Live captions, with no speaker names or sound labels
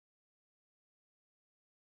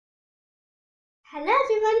Hello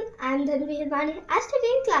everyone, I am Dhanvi Hirmani. I study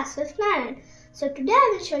in class 5th Narayan. So today I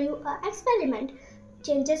will show you an experiment,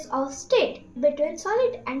 changes of state between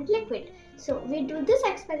solid and liquid. So we do this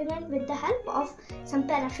experiment with the help of some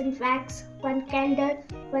paraffin wax, one candle,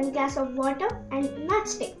 one glass of water and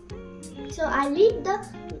matchstick. So I lit the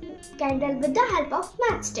candle with the help of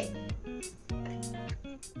matchstick.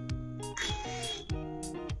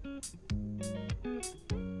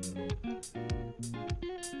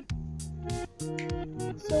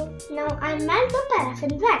 So now I melt the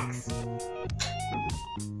paraffin wax.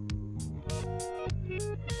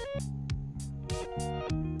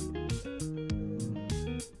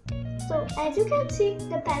 So as you can see,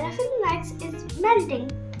 the paraffin wax is melting.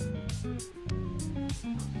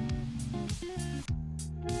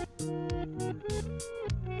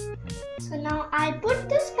 So now I put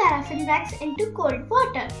this paraffin wax into cold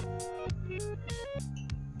water.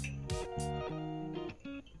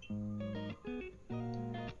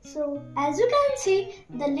 So as you can see,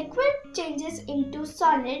 the liquid changes into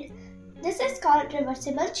solid. This is called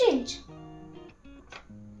reversible change.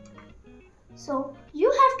 So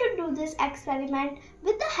you have to do this experiment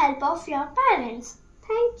with the help of your parents.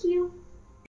 Thank you.